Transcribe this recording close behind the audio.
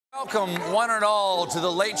Welcome, one and all, to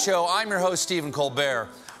The Late Show. I'm your host, Stephen Colbert.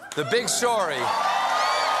 The big story...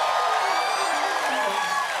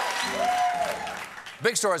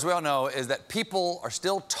 Big story, as we all know, is that people are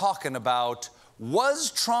still talking about,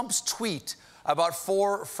 was Trump's tweet about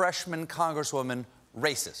 4 freshman congresswomen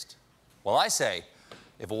racist? Well, I say,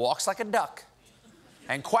 if it walks like a duck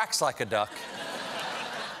and quacks like a duck,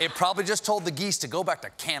 it probably just told the geese to go back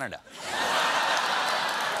to Canada.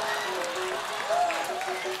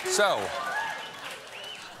 So,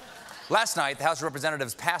 last night, the House of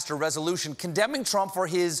Representatives passed a resolution condemning Trump for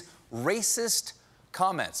his racist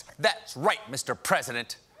comments. That's right, Mr.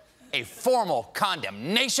 President. A formal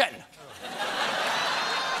condemnation.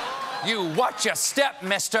 You watch your step,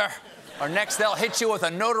 mister. Or next they'll hit you with a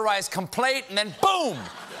notarized complaint and then boom,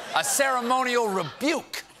 a ceremonial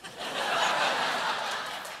rebuke.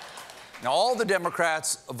 Now, all the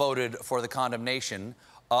Democrats voted for the condemnation,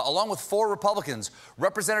 along with 4 Republicans.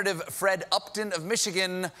 Representative Fred Upton of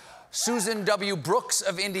Michigan, Susan W. Brooks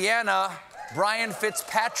of Indiana, Brian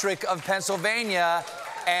Fitzpatrick of Pennsylvania,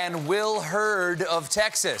 and Will Hurd of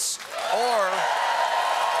Texas.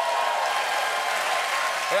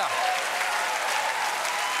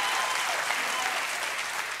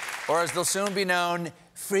 Or as they'll soon be known,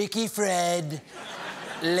 Freaky Fred,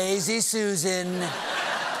 Lazy Susan,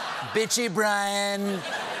 Bitchy Brian,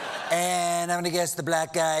 and I'm gonna guess the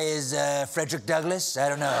black guy is Frederick Douglass? I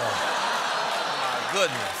don't know. Oh, my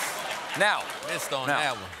goodness. Now. Missed on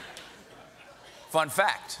that one. Fun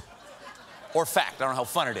fact. Or fact, I don't know how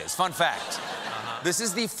fun it is. Fun fact. This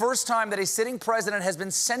is the first time that a sitting president has been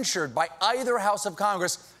censured by either House of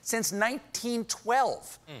Congress since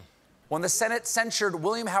 1912, when the Senate censured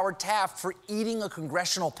William Howard Taft for eating a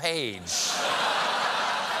congressional page.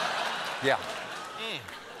 Yeah.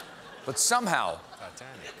 But somehow,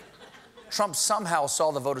 Trump somehow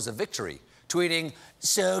saw the vote as a victory, tweeting,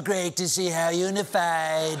 "So great to see how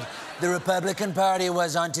unified the Republican Party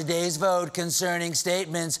was on today's vote concerning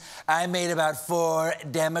statements I made about 4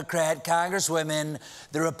 Democrat congresswomen.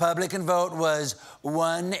 The Republican vote was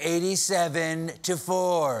 187 to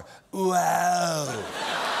 4. Wow."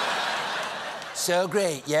 So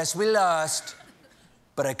great. Yes, we lost,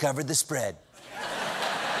 but I covered the spread.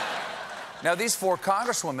 Now, these 4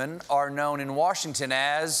 congresswomen are known in Washington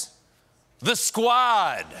as the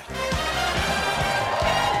Squad.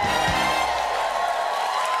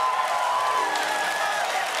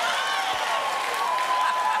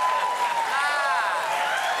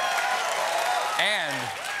 And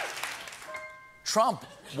Trump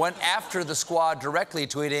went after the Squad directly,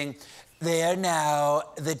 tweeting, "They are now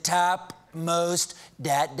the top most ...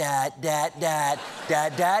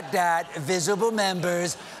 visible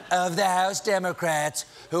members of the House Democrats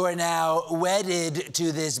who are now wedded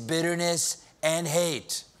to this bitterness and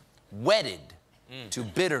hate." Wedded to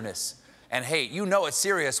bitterness and hate. You know it's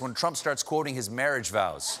serious when Trump starts quoting his marriage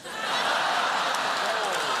vows.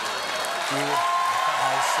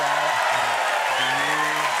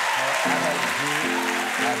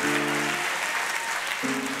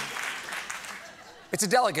 It's a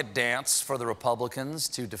delicate dance for the Republicans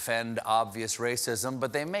to defend obvious racism,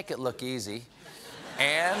 but they make it look easy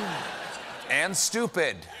and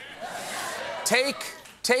stupid.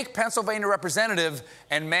 Take Pennsylvania representative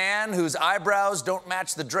and man whose eyebrows don't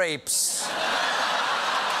match the drapes.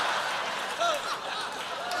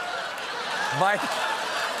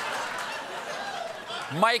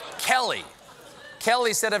 Mike Kelly.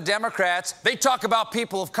 Kelly said of Democrats, "They talk about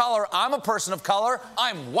people of color. I'm a person of color.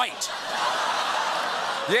 I'm white."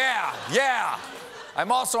 Yeah.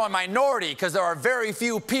 I'm also a minority because there are very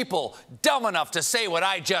few people dumb enough to say what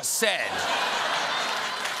I just said.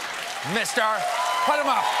 Mister, put him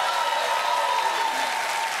up.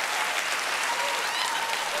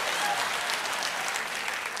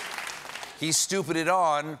 He stupid it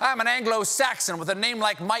on. "I'm an Anglo-Saxon with a name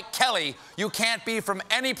like Mike Kelly. You can't be from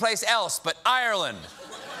any place else but Ireland."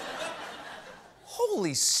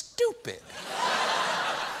 Holy stupid.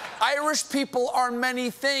 Irish people are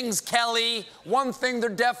many things, Kelly. One thing they're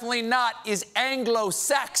definitely not is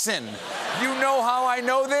Anglo-Saxon. You know how I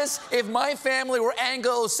know this? If my family were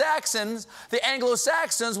Anglo-Saxons, the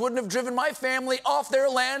Anglo-Saxons wouldn't have driven my family off their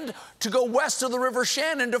land to go west of the River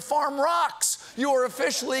Shannon to farm rocks. You are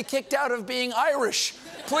officially kicked out of being Irish.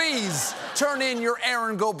 Please turn in your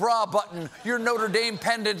Aaron Go Bra button, your Notre Dame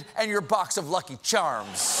pendant, and your box of Lucky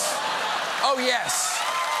Charms. Oh, yes.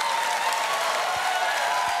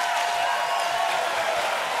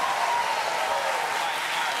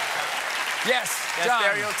 Yes, John.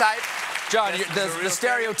 Stereotype? John, the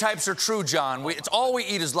stereotypes are true, John. It's all we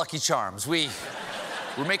eat is Lucky Charms. We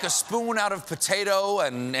make a spoon out of potato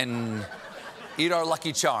and Eat our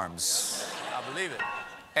Lucky Charms. I believe it.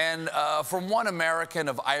 And from one American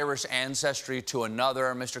of Irish ancestry to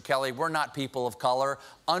another, Mr. Kelly, we're not people of color.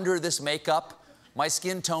 Under this makeup, my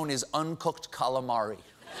skin tone is uncooked calamari.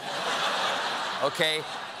 Okay?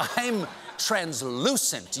 I'm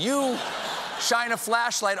translucent. You shine a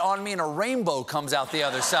flashlight on me and a rainbow comes out the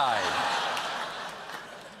other side.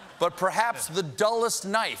 But perhaps the dullest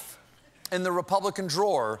knife in the Republican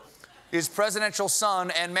drawer is presidential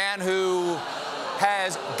son and man who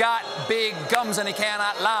has got big gums and he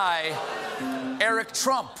cannot lie, Eric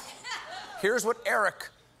Trump. Here's what Eric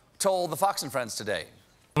told the Fox and Friends today.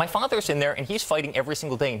 My father's in there, and he's fighting every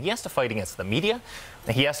single day, and he has to fight against the media,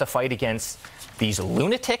 and he has to fight against these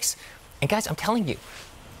lunatics. And guys, I'm telling you,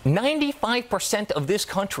 95% of this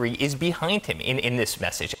country is behind him in this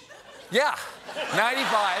message. Yeah,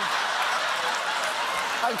 95.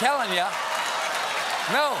 I'm telling you.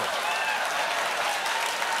 No.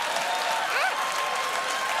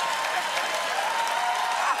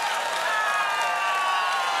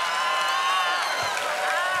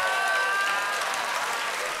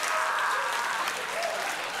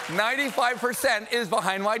 "95% is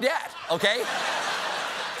behind my dad, okay?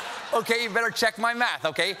 Okay, you better check my math,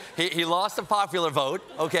 okay? He lost the popular vote,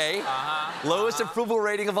 okay? Lowest approval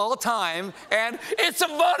rating of all time, and it's a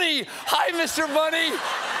bunny! Hi, Mr. Bunny!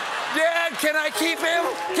 Dad, can I keep him?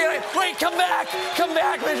 Wait, come back! Come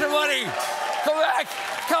back, Mr. Bunny! Come back!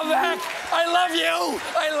 Come back! I love you!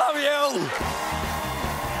 I love you!